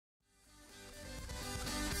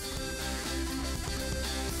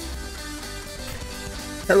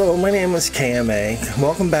Hello, my name is KMA.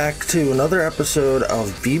 Welcome back to another episode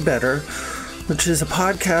of Be Better, which is a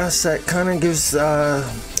podcast that kind of gives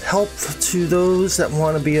help to those that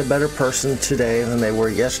want to be a better person today than they were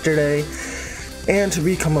yesterday, and to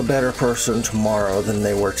become a better person tomorrow than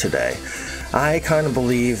they were today. I kind of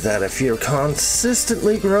believe that if you're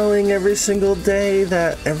consistently growing every single day,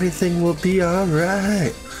 that everything will be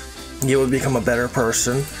alright. You will become a better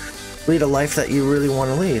person, lead a life that you really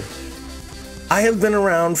want to lead. I have been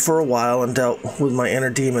around for a while and dealt with my inner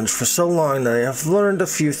demons for so long that I have learned a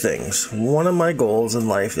few things. One of my goals in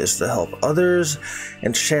life is to help others,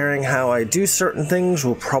 and sharing how I do certain things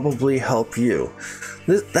will probably help you.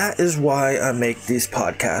 That is why I make these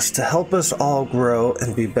podcasts, to help us all grow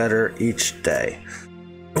and be better each day.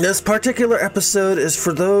 This particular episode is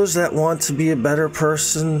for those that want to be a better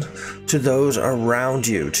person to those around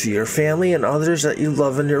you, to your family and others that you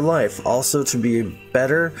love in your life. Also to be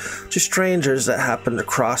better to strangers that happen to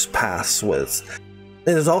cross paths with.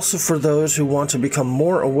 It is also for those who want to become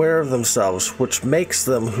more aware of themselves, which makes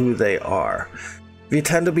them who they are. If you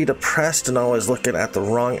tend to be depressed and always looking at the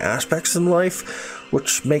wrong aspects in life,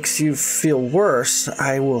 which makes you feel worse,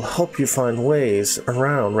 I will help you find ways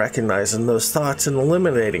around recognizing those thoughts and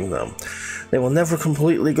eliminating them. They will never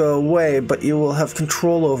completely go away, but you will have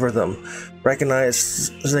control over them.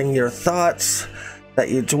 Recognizing your thoughts that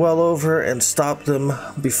you dwell over and stop them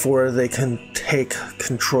before they can take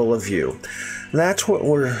control of you. That's what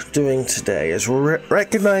we're doing today, is we're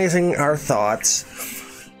recognizing our thoughts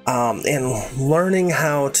and learning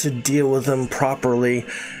how to deal with them properly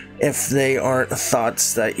if they aren't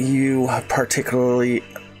thoughts that you particularly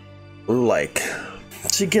like.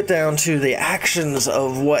 To get down to the actions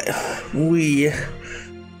of what we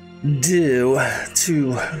do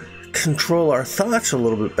to control our thoughts a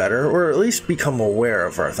little bit better, or at least become aware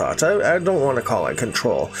of our thoughts. I don't want to call it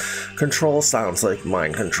control. Control sounds like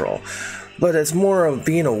mind control. But it's more of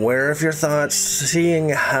being aware of your thoughts, seeing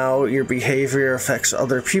how your behavior affects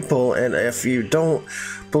other people, and if you don't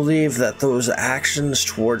believe that those actions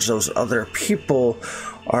towards those other people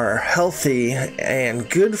are healthy and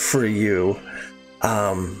good for you,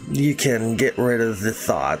 you can get rid of the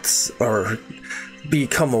thoughts, or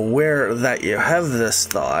become aware that you have this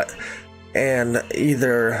thought, and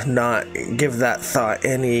either not give that thought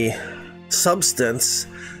any substance,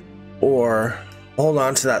 or hold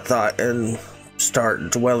on to that thought and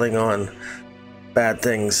start dwelling on bad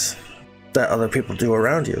things that other people do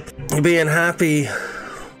around you. Being happy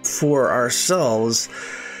for ourselves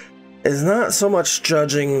is not so much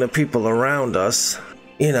judging the people around us.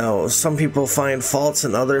 You know, some people find faults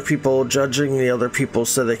in other people, judging the other people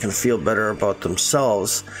so they can feel better about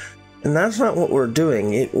themselves. And that's not what we're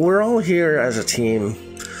doing. We're all here as a team.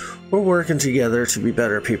 We're working together to be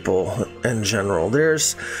better people in general.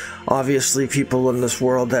 There's obviously people in this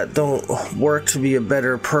world that don't work to be a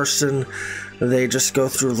better person. They just go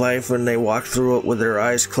through life and they walk through it with their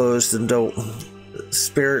eyes closed and don't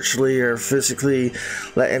spiritually or physically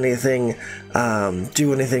let anything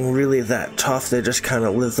do anything really that tough. They just kind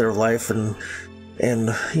of live their life and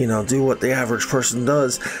you know, do what the average person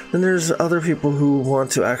does. Then there's other people who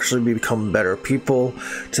want to actually become better people,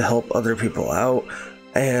 to help other people out,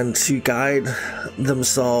 and to guide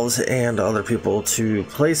themselves and other people to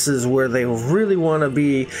places where they really want to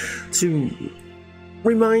be, to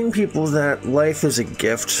remind people that life is a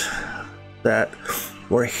gift, that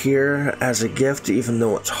we're here as a gift even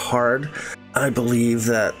though it's hard. I believe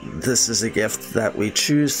that this is a gift that we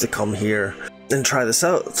choose to come here and try this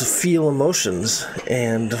out, to feel emotions,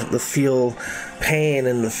 and to feel pain,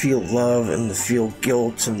 and to feel love, and to feel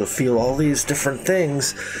guilt, and to feel all these different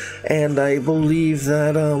things. And I believe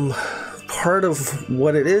that part of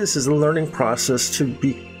what it is a learning process to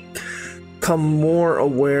become more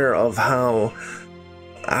aware of how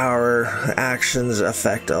our actions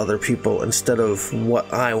affect other people instead of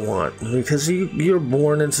what I want. Because you're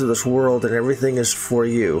born into this world and everything is for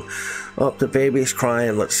you. Oh, the baby's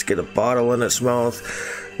crying, let's get a bottle in its mouth.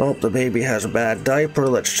 Oh, the baby has a bad diaper,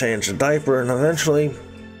 let's change the diaper. And eventually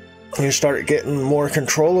you start getting more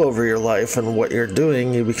control over your life and what you're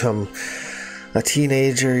doing. You become a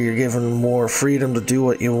teenager, you're given more freedom to do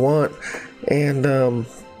what you want. And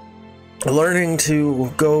learning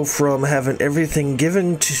to go from having everything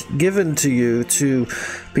given to you to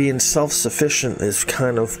being self-sufficient is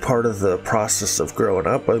kind of part of the process of growing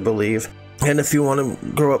up, I believe. And if you want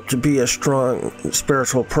to grow up to be a strong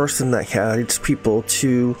spiritual person that guides people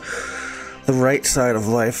to the right side of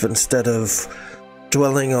life instead of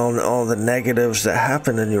dwelling on all the negatives that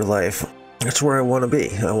happen in your life, that's where I want to be.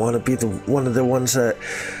 I want to be one of the ones that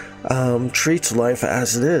treats life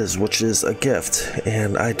as it is, which is a gift.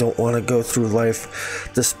 And I don't want to go through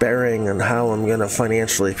life despairing on how I'm going to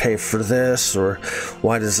financially pay for this, or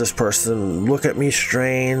why does this person look at me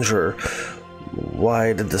strange, or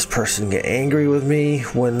why did this person get angry with me,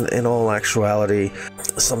 when in all actuality,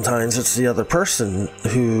 sometimes it's the other person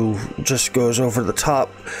who just goes over the top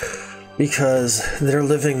because they're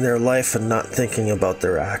living their life and not thinking about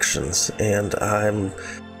their actions. And I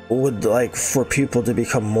would like for people to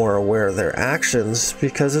become more aware of their actions,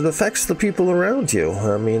 because it affects the people around you.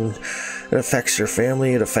 I mean, it affects your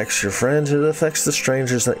family, it affects your friends, it affects the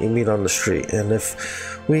strangers that you meet on the street. And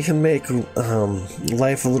if we can make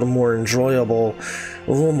life a little more enjoyable,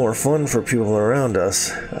 a little more fun for people around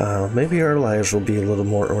us, maybe our lives will be a little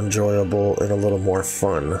more enjoyable and a little more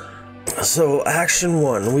fun. So, action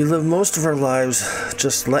 1. We live most of our lives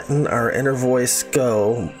just letting our inner voice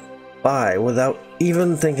go by without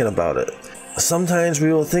even thinking about it. Sometimes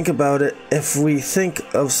we will think about it if we think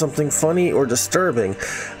of something funny or disturbing.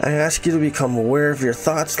 I ask you to become aware of your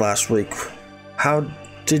thoughts last week. How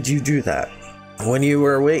did you do that? When you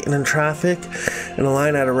were waiting in traffic, in a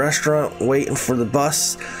line at a restaurant, waiting for the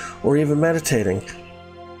bus, or even meditating,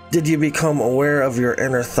 did you become aware of your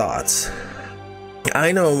inner thoughts?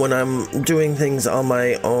 I know when I'm doing things on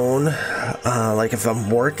my own, like if I'm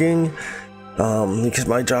working, because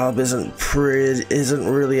my job isn't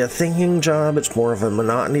really a thinking job, it's more of a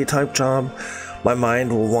monotony type job. My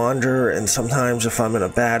mind will wander, and sometimes if I'm in a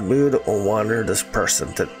bad mood, it will wander. This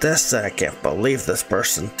person did this, I can't believe this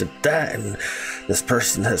person did that, and this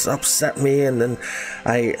person has upset me. And then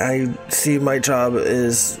I see my job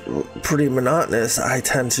is pretty monotonous. I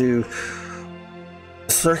tend to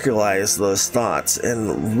circularize those thoughts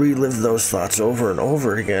and relive those thoughts over and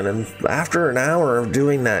over again. And after an hour of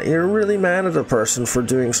doing that, you're really mad at a person for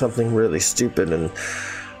doing something really stupid and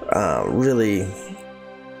really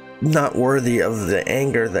not worthy of the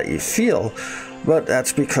anger that you feel. But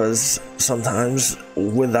that's because sometimes,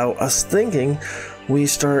 without us thinking, we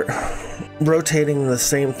start rotating the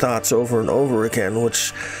same thoughts over and over again,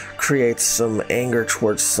 which creates some anger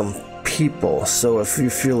towards some people. So if you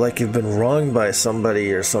feel like you've been wronged by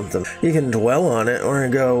somebody or something, you can dwell on it or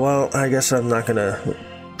go, well, I guess I'm not gonna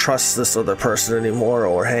trust this other person anymore,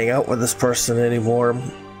 or hang out with this person anymore,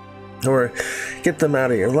 or get them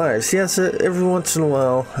out of your lives. Yes, every once in a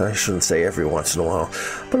while, I shouldn't say every once in a while,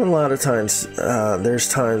 but a lot of times, there's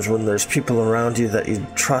times when there's people around you that you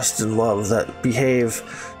trust and love that behave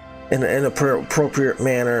in an inappropriate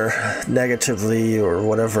manner, negatively or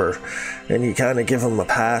whatever, and you kind of give them a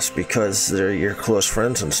pass because they're your close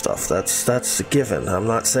friends and stuff. That's a given. I'm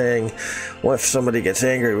not saying, well, if somebody gets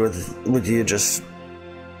angry with you, just,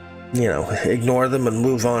 ignore them and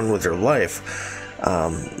move on with your life.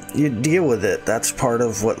 You deal with it. That's part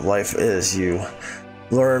of what life is. You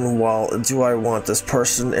learn, well, do I want this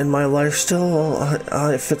person in my life still?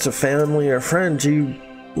 If it's a family or friend,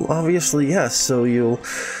 obviously yes. So you'll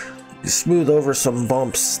smooth over some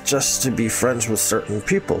bumps just to be friends with certain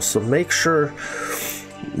people. So make sure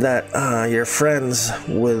that you're friends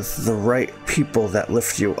with the right people that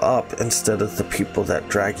lift you up instead of the people that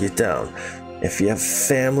drag you down. If you have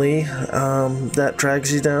family that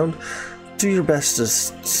drags you down, do your best to,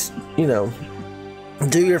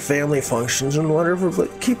 do your family functions and whatever,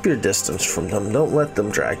 but keep your distance from them. Don't let them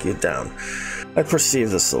drag you down. I perceive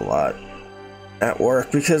this a lot at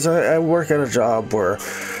work, because I work at a job where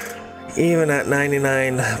even at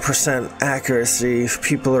 99% accuracy,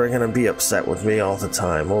 people are going to be upset with me all the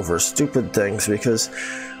time over stupid things, because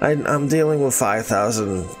I'm dealing with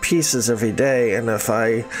 5,000 pieces every day, and if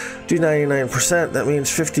I do 99%, that means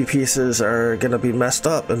 50 pieces are going to be messed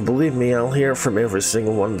up, and believe me, I'll hear from every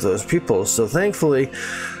single one of those people. So thankfully,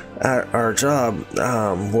 at our job,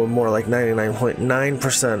 we're more like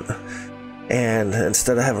 99.9%, and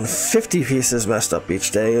instead of having 50 pieces messed up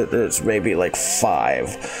each day, it's maybe like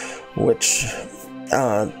 5. Which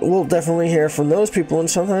we'll definitely hear from those people, and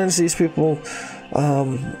sometimes these people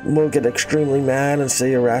will get extremely mad and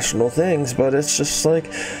say irrational things, but it's just like,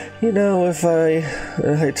 if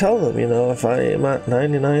I tell them, if I am at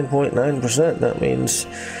 99.9%, that means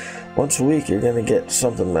once a week you're going to get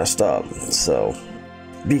something messed up. So,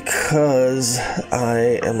 because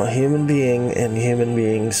I am a human being and human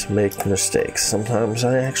beings make mistakes, sometimes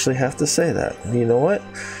I actually have to say that. You know what?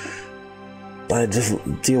 I just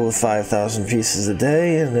deal with 5,000 pieces a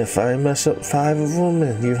day, and if I mess up 5 of them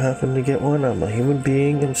and you happen to get one, I'm a human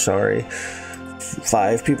being, I'm sorry.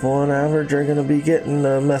 5 people on average are going to be getting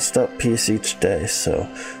a messed up piece each day, so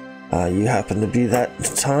you happen to be that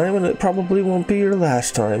time, and it probably won't be your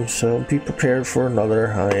last time, so be prepared for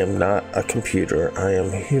another. I am not a computer, I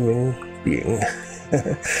am a human being.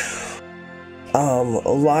 A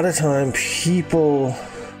lot of time people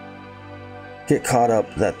get caught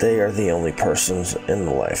up that they are the only persons in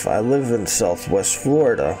life. I live in Southwest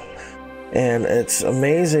Florida, and it's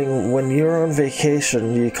amazing when you're on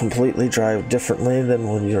vacation, you completely drive differently than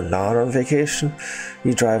when you're not on vacation.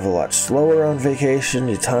 You drive a lot slower on vacation.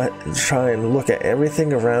 You try and look at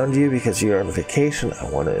everything around you because you're on vacation. I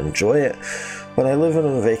want to enjoy it. But I live in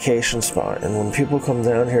a vacation spot, and when people come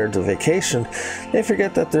down here to vacation, they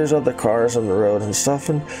forget that there's other cars on the road and stuff.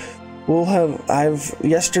 And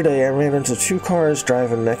yesterday I ran into 2 cars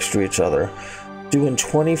driving next to each other, doing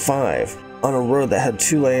 25 on a road that had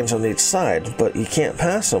 2 lanes on each side, but you can't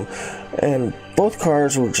pass them. And both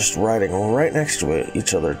cars were just riding right next to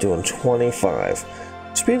each other, doing 25.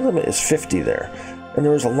 Speed limit is 50 there, and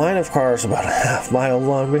there was a line of cars about a half mile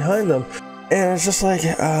long behind them. And it's just like,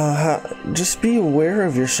 just be aware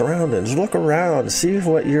of your surroundings. Look around, see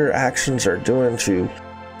what your actions are doing to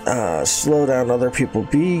slow down other people.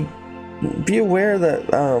 Be aware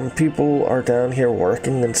that people are down here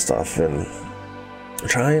working and stuff, and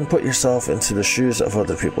try and put yourself into the shoes of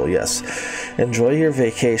other people. Yes, enjoy your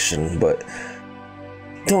vacation, but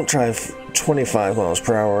don't drive 25 miles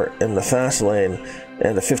per hour in the fast lane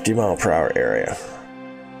and a 50 mile per hour area.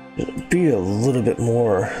 Be a little bit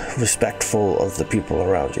more respectful of the people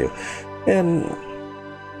around you. And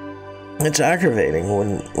it's aggravating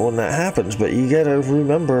when that happens, but you gotta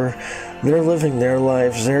remember, they're living their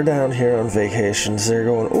lives. They're down here on vacations. They're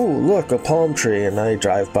going, oh, look, a palm tree, and I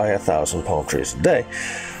drive by 1,000 palm trees a day.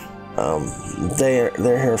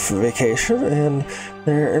 They're here for vacation, and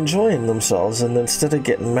they're enjoying themselves. And instead of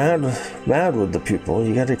getting mad with the people,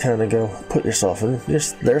 you got to kind of go put yourself in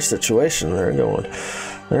their situation.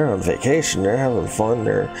 They're on vacation. They're having fun.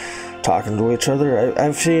 They're talking to each other.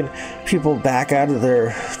 I've seen people back out of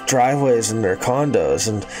their driveways in their condos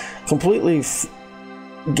and completely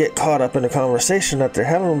get caught up in a conversation that they're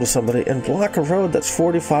having with somebody and block a road that's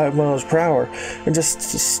 45 miles per hour and just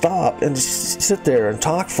stop and just sit there and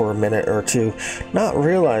talk for a minute or two, not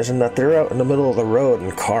realizing that they're out in the middle of the road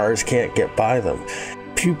and cars can't get by them.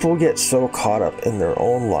 People get so caught up in their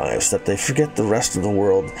own lives that they forget the rest of the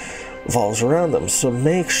world revolves around them. So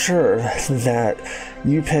make sure that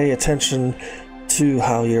you pay attention to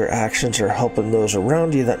how your actions are helping those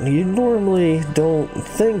around you that you normally don't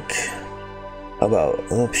think about,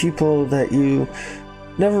 the people that you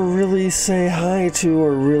never really say hi to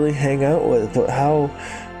or really hang out with, but how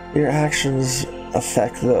your actions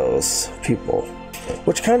affect those people.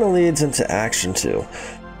 Which kind of leads into action too.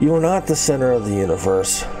 You are not the center of the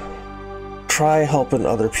universe. Try helping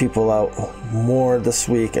other people out more this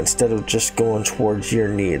week instead of just going towards your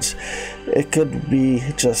needs. It could be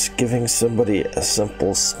just giving somebody a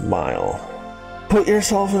simple smile. Put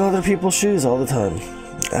yourself in other people's shoes all the time.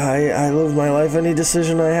 I live my life. Any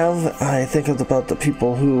decision I have, I think about the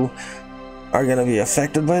people who are going to be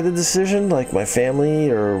affected by the decision, like my family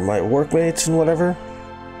or my workmates and whatever.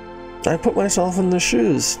 I put myself in their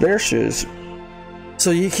shoes.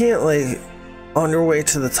 So you can't, like, on your way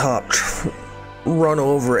to the top, run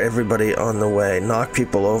over everybody on the way, knock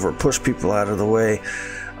people over, push people out of the way.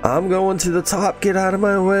 I'm going to the top, get out of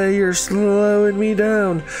my way, you're slowing me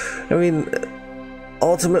down. I mean,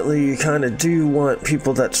 ultimately you kind of do want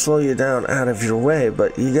people that slow you down out of your way,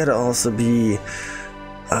 but you gotta also be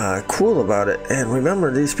cool about it. And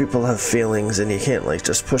remember, these people have feelings, and you can't, like,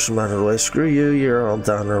 just push them out of the way. Screw you, you're all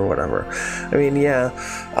done, or whatever. I mean, yeah,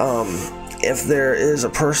 if there is a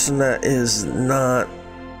person that is not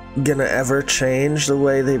gonna ever change the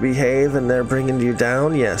way they behave and they're bringing you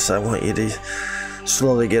down, yes, I want you to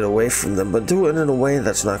slowly get away from them, but do it in a way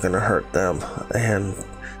that's not gonna hurt them. And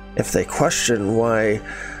if they question why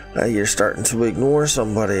you're starting to ignore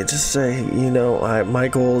somebody, just say, my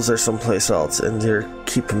goals are someplace else, and you're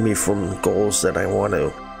keeping me from goals that I want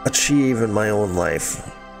to achieve in my own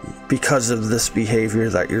life because of this behavior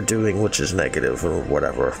that you're doing, which is negative or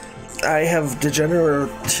whatever. I have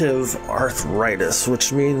degenerative arthritis,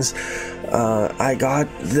 which means I got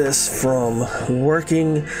this from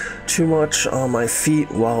working too much on my feet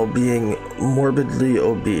while being morbidly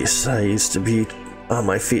obese. I used to be on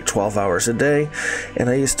my feet 12 hours a day, and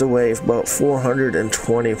I used to weigh about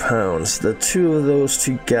 420 pounds. The two of those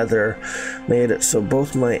together made it so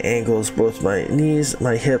both my ankles, both my knees,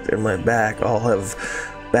 my hip, and my back all have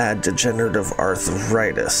bad degenerative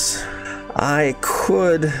arthritis. I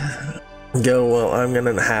could go, well, I'm going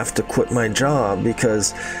to have to quit my job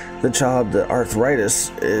because the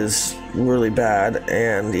arthritis is really bad,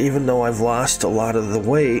 and even though I've lost a lot of the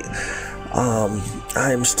weight,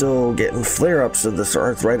 I'm still getting flare-ups of this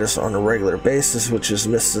arthritis on a regular basis, which is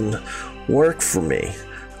missing work for me.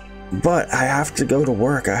 But I have to go to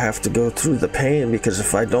work. I have to go through the pain, because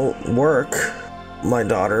if I don't work, my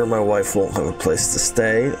daughter, my wife won't have a place to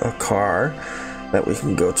stay, a car that we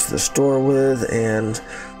can go to the store with, and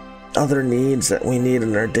other needs that we need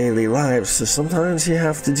in our daily lives. So sometimes you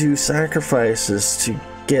have to do sacrifices to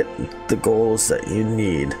get the goals that you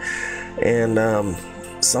need. And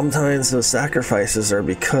sometimes those sacrifices are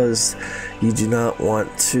because you do not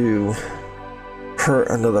want to hurt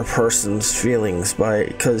another person's feelings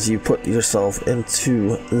because you put yourself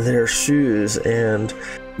into their shoes, and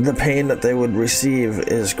the pain that they would receive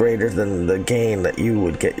is greater than the gain that you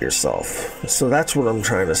would get yourself. So that's what I'm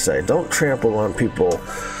trying to say. Don't trample on people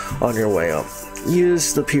on your way up.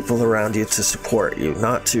 Use the people around you to support you,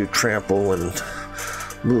 not to trample and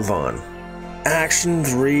move on. Action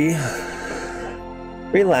 3.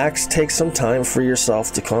 Relax, take some time for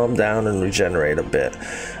yourself to calm down and regenerate a bit.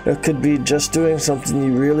 It could be just doing something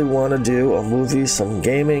you really want to do, a movie, some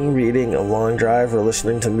gaming, reading, a long drive, or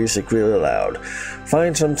listening to music really loud.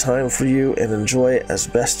 Find some time for you and enjoy it as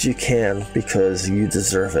best you can, because you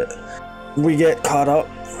deserve it. We get caught up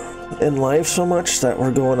in life so much that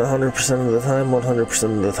we're going 100% of the time, 100%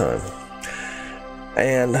 of the time.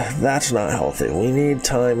 And that's not healthy. We need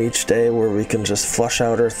time each day where we can just flush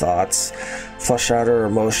out our thoughts, flush out our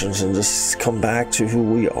emotions, and just come back to who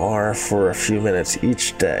we are for a few minutes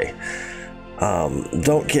each day.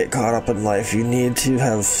 Don't get caught up in life. You need to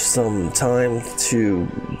have some time to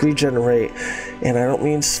regenerate. And I don't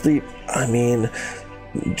mean sleep. I mean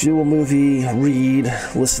do a movie, read,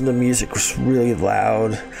 listen to music really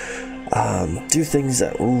loud. Do things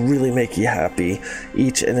that really make you happy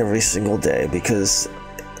each and every single day, because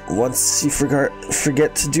once you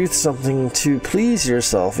forget to do something to please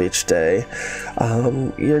yourself each day,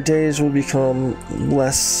 your days will become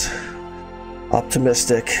less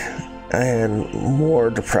optimistic and more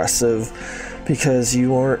depressive, because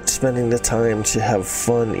you aren't spending the time to have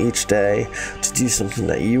fun each day, to do something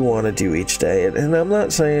that you want to do each day. And I'm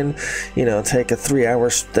not saying, take a 3-hour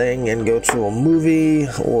thing and go to a movie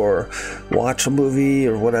or watch a movie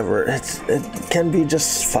or whatever. It can be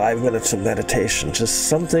just 5 minutes of meditation, just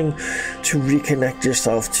something to reconnect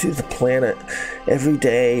yourself to the planet every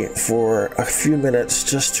day for a few minutes,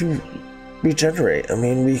 just to regenerate. I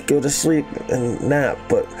mean, we go to sleep and nap,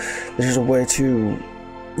 but there's a way to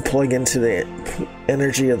plug into the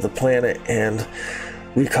energy of the planet and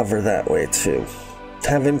recover that way too.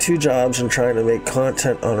 Having 2 jobs and trying to make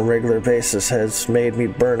content on a regular basis has made me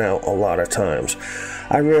burn out a lot of times.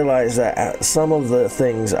 I realized that at some of the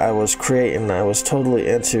things I was creating, I was totally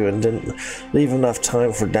into and didn't leave enough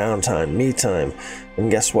time for downtime, me time. And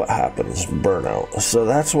guess what happens? Burnout. So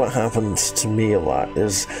that's what happens to me a lot,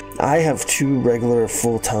 is I have 2 regular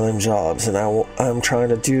full-time jobs, and I'm trying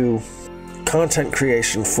to do content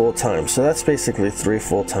creation full-time. So that's basically 3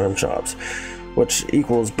 full-time jobs, which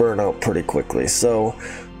equals burnout pretty quickly. So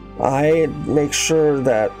I make sure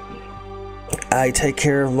that I take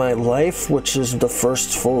care of my life, which is the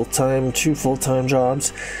first 2 full-time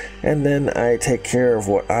jobs, and then I take care of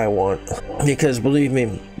what I want. Because believe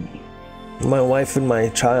me, my wife and my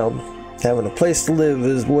child having a place to live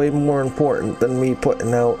is way more important than me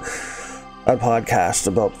putting out a podcast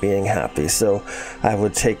about being happy. So I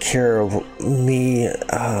would take care of me,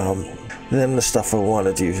 then the stuff I want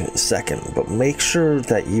to do second. But make sure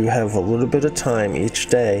that you have a little bit of time each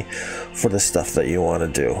day for the stuff that you want to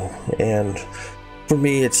do. And for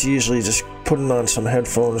me, it's usually just putting on some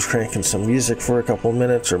headphones, cranking some music for a couple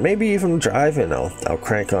minutes, or maybe even driving. I'll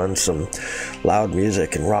crank on some loud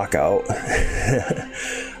music and rock out.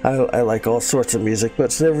 I like all sorts of music,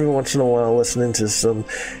 but every once in a while listening to some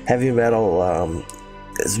heavy metal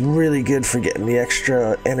is really good for getting the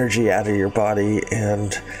extra energy out of your body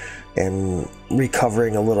and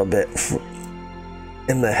recovering a little bit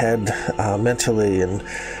in the head mentally, and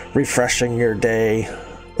refreshing your day.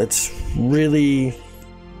 It's really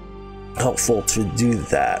helpful to do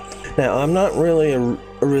that. Now, I'm not really a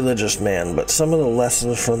religious man, but some of the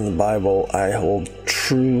lessons from the Bible I hold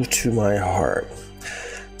true to my heart.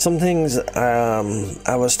 Some things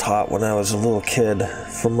I was taught when I was a little kid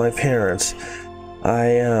from my parents,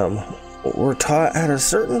 were taught at a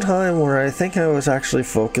certain time where I think I was actually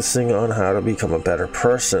focusing on how to become a better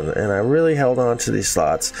person, and I really held on to these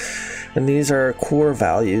thoughts. And these are core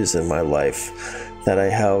values in my life that I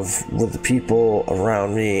have with the people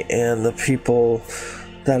around me and the people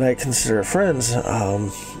that I consider friends.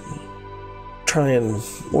 Try and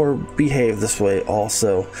or behave this way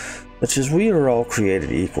also, which is we are all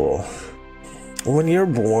created equal. When you're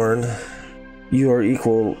born, you are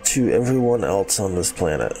equal to everyone else on this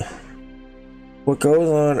planet. What goes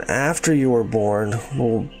on after you were born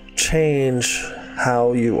will change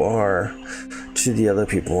how you are to the other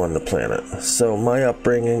people on the planet. So my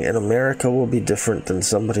upbringing in America will be different than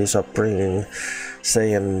somebody's upbringing,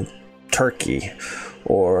 say, in Turkey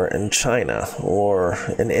or in China or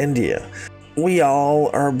in India. We all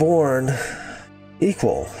are born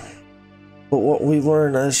equal. But what we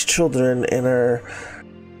learn as children in our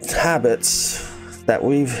habits that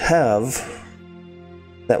we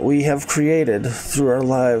have created through our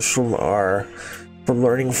lives from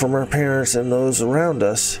learning from our parents and those around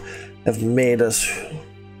us have made us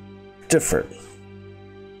different.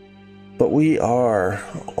 But we are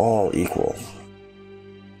all equal.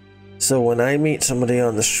 So when I meet somebody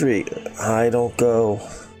on the street, I don't go,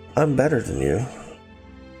 I'm better than you.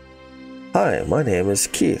 Hi, my name is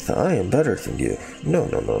Keith. I am better than you. No.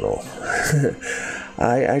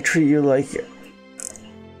 I treat you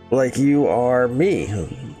like you are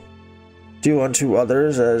me. Do unto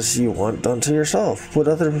others as you want done to yourself.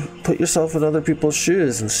 Put yourself in other people's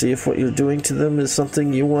shoes and see if what you're doing to them is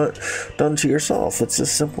something you want done to yourself. It's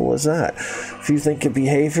as simple as that. If you think a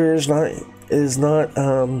behavior is not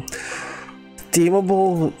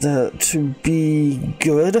deemable to be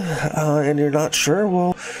good, and you're not sure,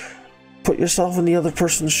 well, put yourself in the other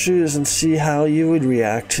person's shoes and see how you would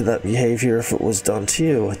react to that behavior if it was done to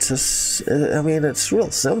you. It's real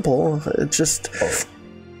simple. It's just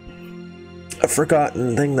a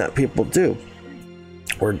forgotten thing that people do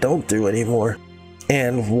or don't do anymore.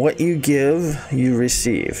 And what you give, you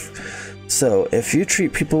receive. So if you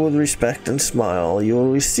treat people with respect and smile, you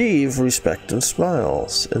will receive respect and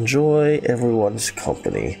smiles. Enjoy everyone's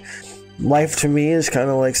company. Life to me is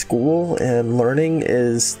kind of like school, and learning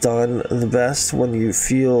is done the best when you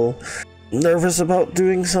feel nervous about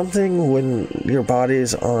doing something, when your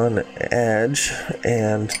body's on edge,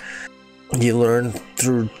 and you learn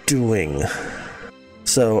through doing.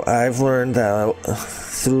 So I've learned that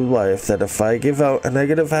through life that if I give out a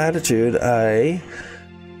negative attitude, I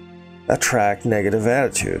attract negative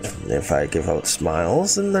attitude. If I give out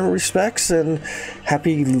smiles and the respects and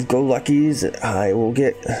happy-go-luckies, I will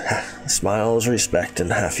get smiles, respect,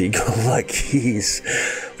 and happy-go-luckies.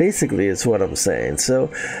 Basically, it's what I'm saying. So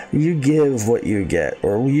you give what you get,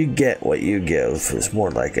 or you get what you give is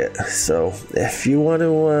more like it. So if you want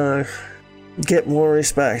to get more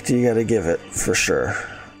respect, you got to give it for sure.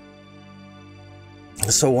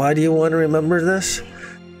 So why do you want to remember this?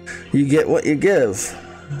 You get what you give.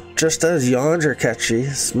 Just as yawns are catchy,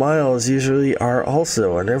 smiles usually are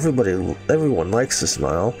also, and everyone likes a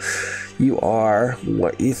smile. You are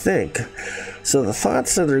what you think. So the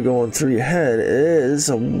thoughts that are going through your head is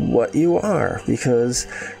what you are, because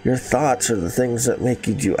your thoughts are the things that make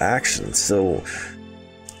you do actions. So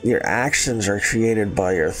your actions are created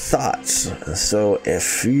by your thoughts. So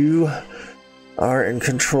if you are in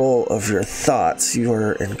control of your thoughts, you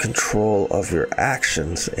are in control of your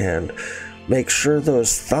actions, and make sure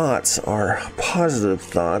those thoughts are positive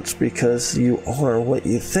thoughts, because you are what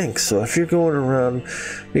you think. So if you're going around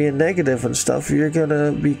being negative and stuff, you're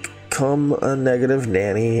gonna become a negative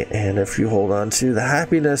nanny. And if you hold on to the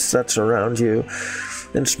happiness that's around you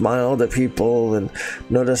and smile to people, and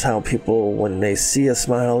notice how people, when they see a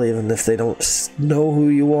smile, even if they don't know who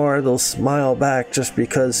you are, they'll smile back just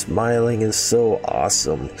because smiling is so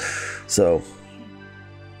awesome. So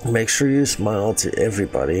make sure you smile to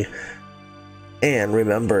everybody. And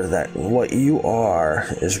remember that what you are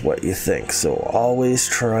is what you think. So always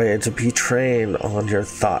try to be trained on your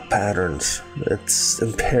thought patterns. It's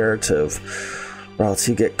imperative, or else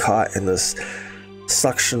you get caught in this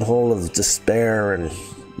suction hole of despair, and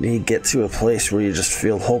you get to a place where you just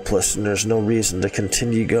feel hopeless and there's no reason to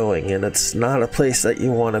continue going. And it's not a place that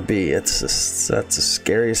you want to be. That's a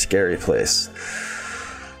scary, scary place.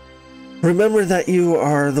 Remember that you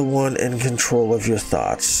are the one in control of your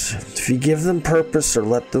thoughts. If you give them purpose or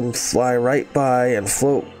let them fly right by and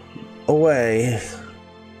float away,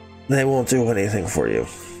 they won't do anything for you.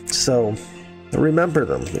 So remember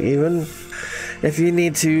them. Even if you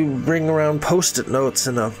need to bring around post-it notes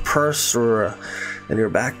in a purse or in your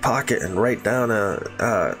back pocket and write down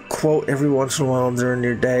a quote every once in a while during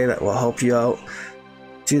your day that will help you out,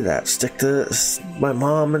 do that. Stick to my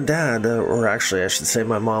mom and dad, or actually I should say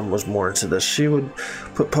my mom was more into this. She would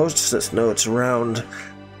put post-it notes around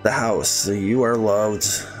the house. So you are loved,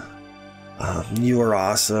 you are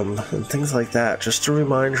awesome, and things like that, just to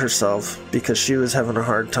remind herself, because she was having a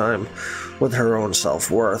hard time with her own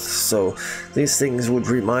self-worth. So these things would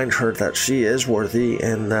remind her that she is worthy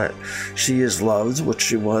and that she is loved, which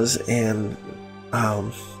she was, and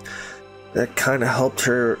that kind of helped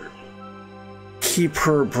her keep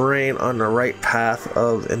her brain on the right path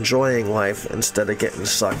of enjoying life instead of getting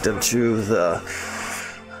sucked into the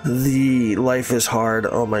the life is hard,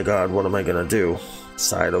 oh my god, what am I gonna do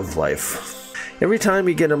side of life. Every time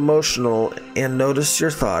you get emotional and notice your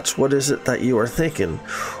thoughts, what is it that you are thinking?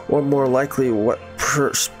 Or more likely, what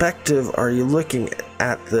perspective are you looking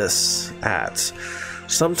at this at?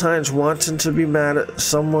 Sometimes wanting to be mad at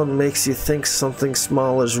someone makes you think something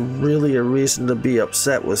small is really a reason to be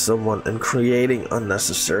upset with someone and creating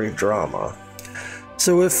unnecessary drama.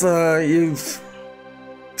 So if you've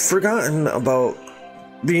forgotten about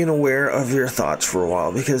being aware of your thoughts for a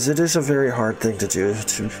while, because it is a very hard thing to do,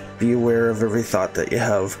 to be aware of every thought that you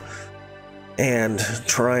have and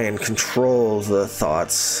try and control the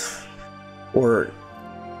thoughts, or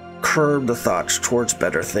curb the thoughts towards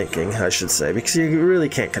better thinking, I should say, because you really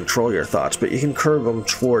can't control your thoughts, but you can curb them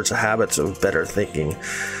towards the habits of better thinking.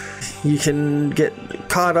 You can get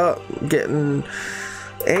caught up getting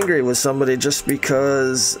angry with somebody just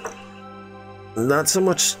because, not so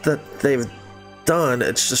much that they've done,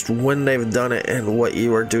 it's just when they've done it and what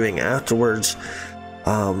you are doing afterwards.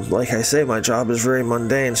 Like I say, my job is very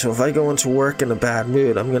mundane, so if I go into work in a bad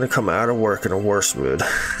mood, I'm going to come out of work in a worse mood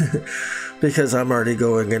because I'm already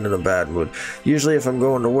going in a bad mood. Usually if I'm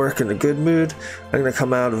going to work in a good mood, I'm going to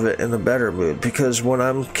come out of it in a better mood, because when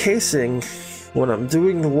I'm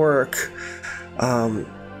doing the work, I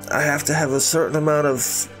have to have a certain amount of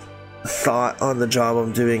thought on the job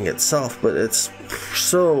I'm doing itself, but it's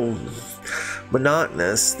so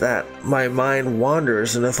monotonous that my mind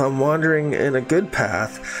wanders, and if I'm wandering in a good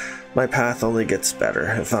path, my path only gets better.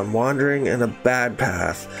 If I'm wandering in a bad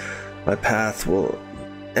path, my path will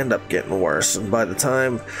end up getting worse, and by the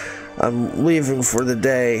time I'm leaving for the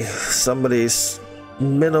day, somebody's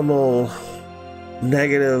minimal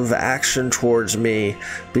negative action towards me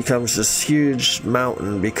becomes this huge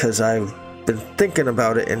mountain because I've been thinking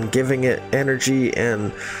about it and giving it energy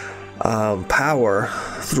and power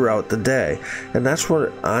throughout the day. And that's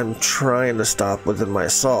what I'm trying to stop within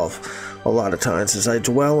myself a lot of times, is I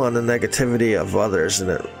dwell on the negativity of others, and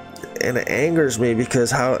it angers me, because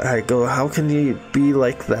how can you be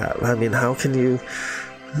like that? I mean, how can you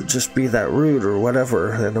just be that rude or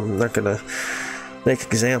whatever? And I'm not gonna make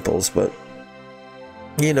examples, but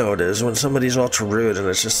you know it is when somebody's ultra rude and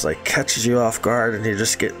it's just like catches you off guard and you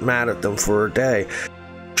just get mad at them for a day.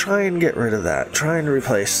 Try and get rid of that. Try and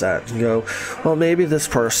replace that and go, well, maybe this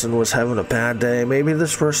person was having a bad day. Maybe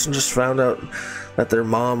this person just found out that their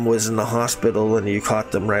mom was in the hospital and you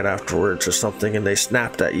caught them right afterwards or something, and they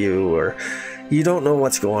snapped at you, or you don't know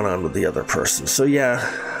what's going on with the other person. So yeah,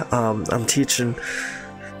 I'm teaching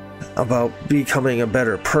about becoming a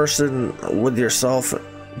better person with yourself,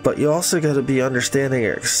 but you also got to be understanding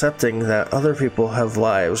and accepting that other people have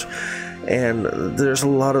lives, and there's a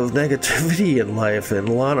lot of negativity in life and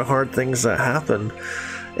a lot of hard things that happen,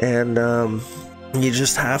 and you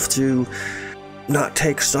just have to not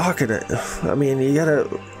take stock in it. I mean, you gotta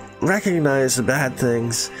recognize the bad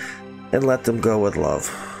things and let them go with love.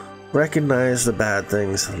 Recognize the bad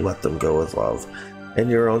things and let them go with love in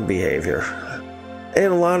your own behavior. And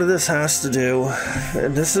a lot of this has to do,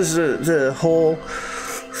 and this is the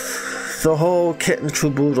whole kit and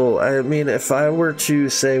caboodle. I mean, if I were to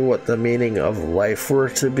say what the meaning of life were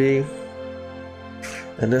to be,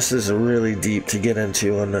 and this is really deep to get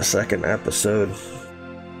into on the second episode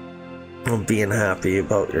of being happy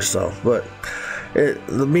about yourself, but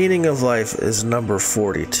the meaning of life is number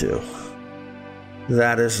 42.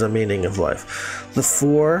 That is the meaning of life. The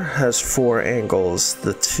 4 has 4 angles,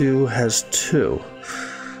 the 2 has 2,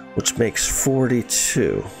 which makes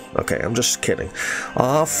 42. Okay, I'm just kidding.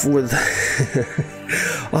 Off with the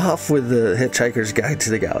Hitchhiker's Guide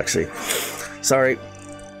to the Galaxy. Sorry,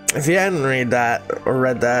 if you hadn't read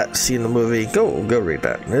that, seen the movie, go read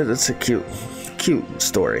that. It's a cute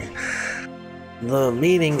story. The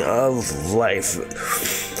meaning of life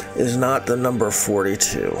is not the number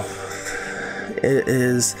 42. It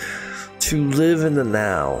is to live in the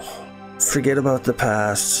now. Forget about the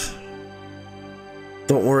past.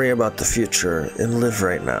 Don't worry about the future and live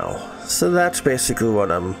right now. So that's basically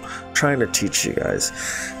what I'm trying to teach you guys,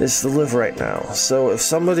 is to live right now. So if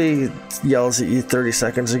somebody yells at you 30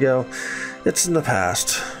 seconds ago, it's in the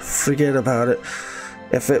past. Forget about it.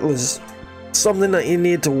 If it was something that you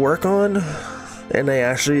need to work on and they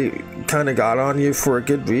actually kind of got on you for a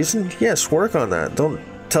good reason, yes, work on that. Don't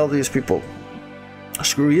tell these people,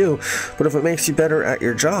 screw you. But if it makes you better at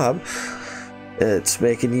your job, it's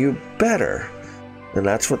making you better. And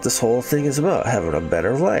that's what this whole thing is about, having a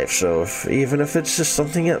better life. So even if it's just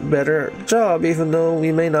something at better job, even though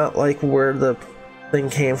you may not like where the thing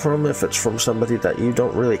came from, if it's from somebody that you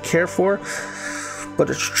don't really care for, but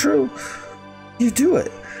it's true, you do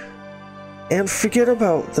it. and forget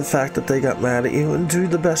about the fact that they got mad at you and do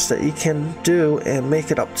the best that you can do and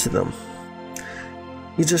make it up to them.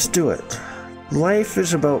 You just do it. Life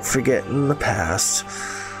is about forgetting the past,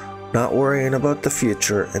 not worrying about the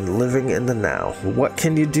future, and living in the now. What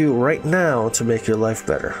can you do right now to make your life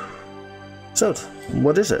better? So,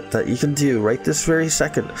 what is it that you can do right this very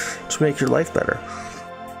second to make your life better?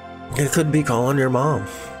 It could be calling your mom.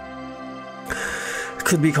 It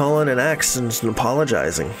could be calling an ex and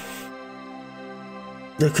apologizing.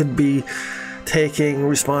 It could be taking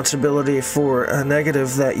responsibility for a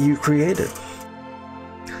negative that you created.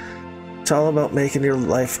 It's all about making your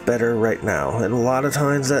life better right now. And a lot of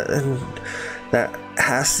times that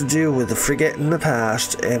has to do with forgetting the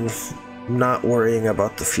past and not worrying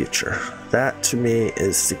about the future. That, to me,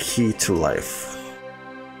 is the key to life.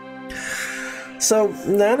 So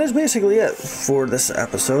that is basically it for this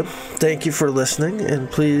episode. Thank you for listening, and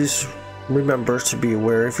please remember to be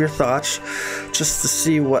aware of your thoughts, just to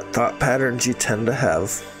see what thought patterns you tend to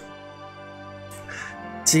have.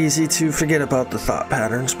 It's easy to forget about the thought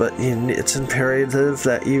patterns, but it's imperative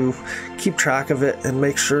that you keep track of it and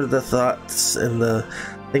make sure the thoughts and the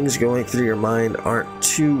things going through your mind aren't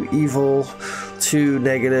too evil, too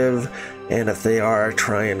negative, and if they are,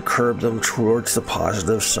 try and curb them towards the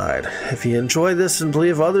positive side. If you enjoy this and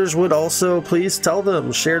believe others would also, please tell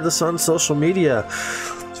them. Share this on social media.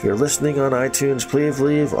 If you're listening on iTunes, please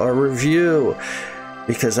leave a review,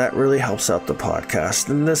 because that really helps out the podcast.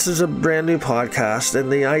 And this is a brand new podcast, and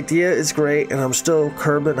the idea is great, and I'm still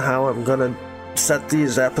curbing how I'm going to set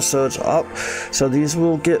these episodes up. So these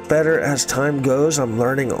will get better as time goes. I'm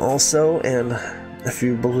learning also, and if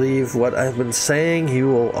you believe what I've been saying, you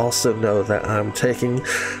will also know that I'm taking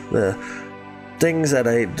the things that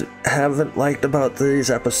I haven't liked about these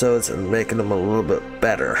episodes and making them a little bit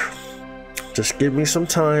better. Just give me some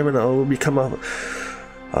time and I will become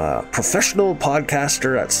a professional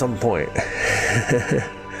podcaster at some point.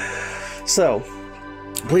 So,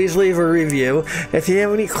 please leave a review. If you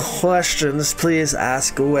have any questions, please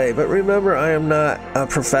ask away. But remember, I am not a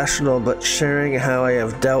professional, but sharing how I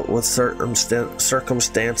have dealt with certain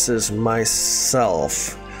circumstances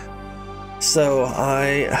myself. So,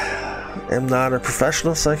 I am not a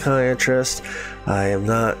professional psychiatrist. I am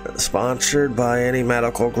not sponsored by any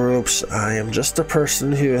medical groups. I am just a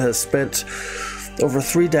person who has spent over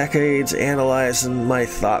 3 decades analyzing my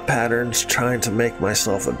thought patterns, trying to make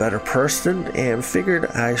myself a better person, and figured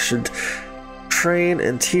I should train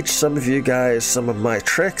and teach some of you guys some of my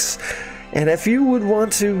tricks. And if you would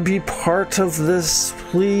want to be part of this,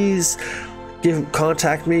 please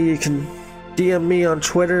contact me. You can DM me on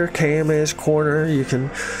Twitter, KMAs Korner. You can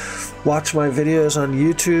watch my videos on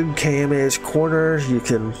YouTube, KMAs Korner. You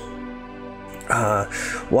can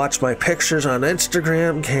watch my pictures on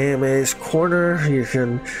Instagram, KMAs Korner. You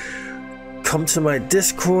can come to my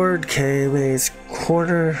Discord, KMAs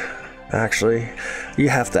Korner. Actually, you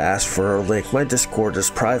have to ask for a link. My Discord is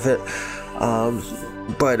private.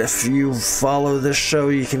 But if you follow this show,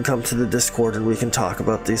 you can come to the Discord and we can talk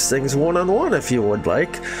about these things one-on-one if you would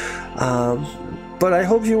like. But I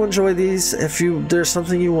hope you enjoy these. If there's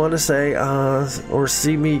something you want to say or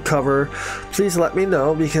see me cover, please let me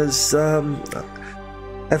know, because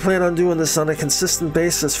I plan on doing this on a consistent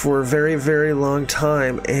basis for a very, very long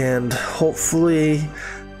time, and hopefully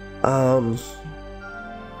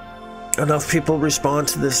enough people respond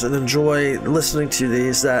to this and enjoy listening to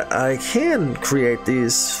these that I can create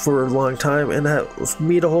these for a long time and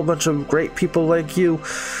meet a whole bunch of great people like you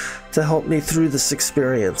to help me through this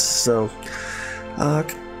experience. So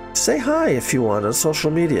say hi if you want on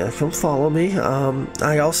social media. Come follow me.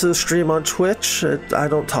 I also stream on Twitch. I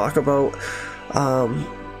don't talk about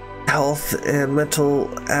health and mental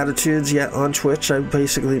attitudes yet on Twitch. I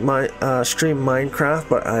basically stream Minecraft,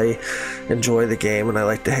 but I enjoy the game and I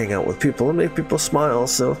like to hang out with people and make people smile.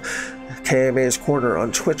 So KMA's Korner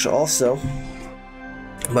on Twitch also.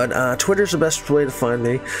 But Twitter's the best way to find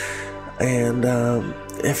me. And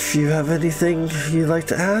if you have anything you'd like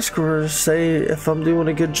to ask, or say if I'm doing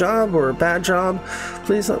a good job or a bad job,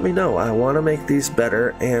 please let me know. I want to make these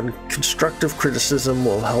better, and constructive criticism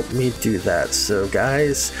will help me do that. So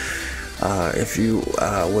guys, if you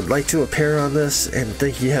would like to appear on this and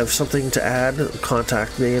think you have something to add,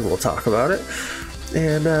 contact me and we'll talk about it.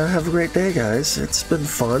 And have a great day, guys. It's been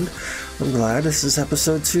fun. I'm glad. This is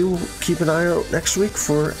episode 2. Keep an eye out next week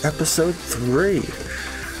for episode 3.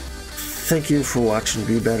 Thank you for watching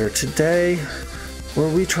Be Better Today, where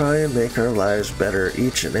we try and make our lives better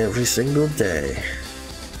each and every single day.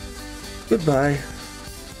 Goodbye.